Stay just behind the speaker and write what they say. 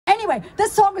Anyway,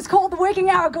 this song is called The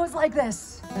Waking Hour. It goes like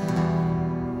this.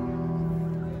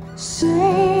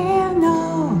 Say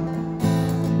no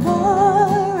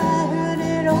more, I heard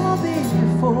it all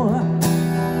before.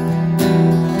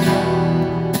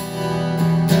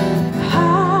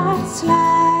 Hearts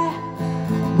lie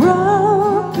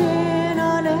broken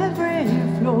on every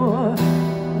floor,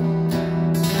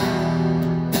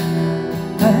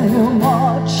 and you're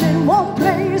watching one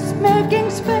place,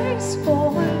 making space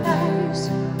for lies,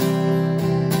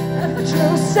 and the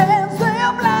truth stands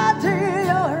there blinding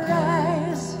your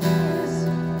eyes.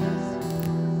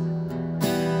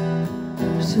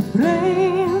 So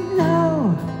blame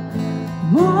no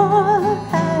more,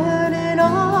 I heard it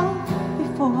all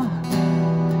before.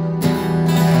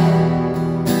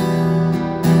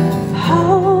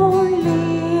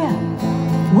 Only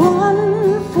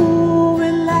one fool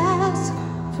will ask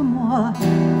for more,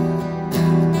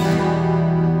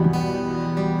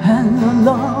 and the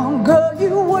longer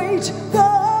you wait,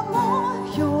 the more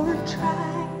you'll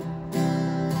try,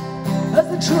 as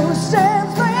the truth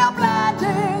stands there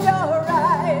blinding your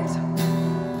eyes.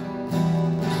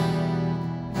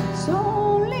 It's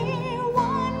only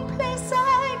one place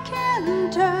I can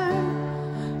turn,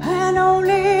 and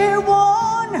only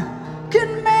one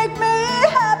can make me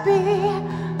happy,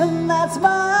 and that's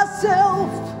myself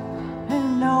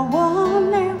and no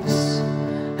one else.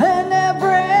 And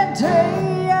every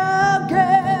day I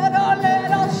get a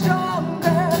little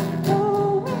stronger.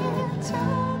 Oh, it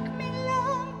took me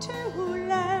long to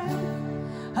learn.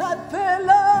 I fell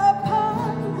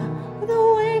upon the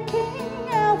waking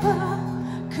hour,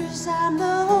 'cause I'm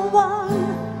the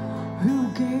one who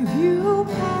gave you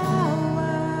power.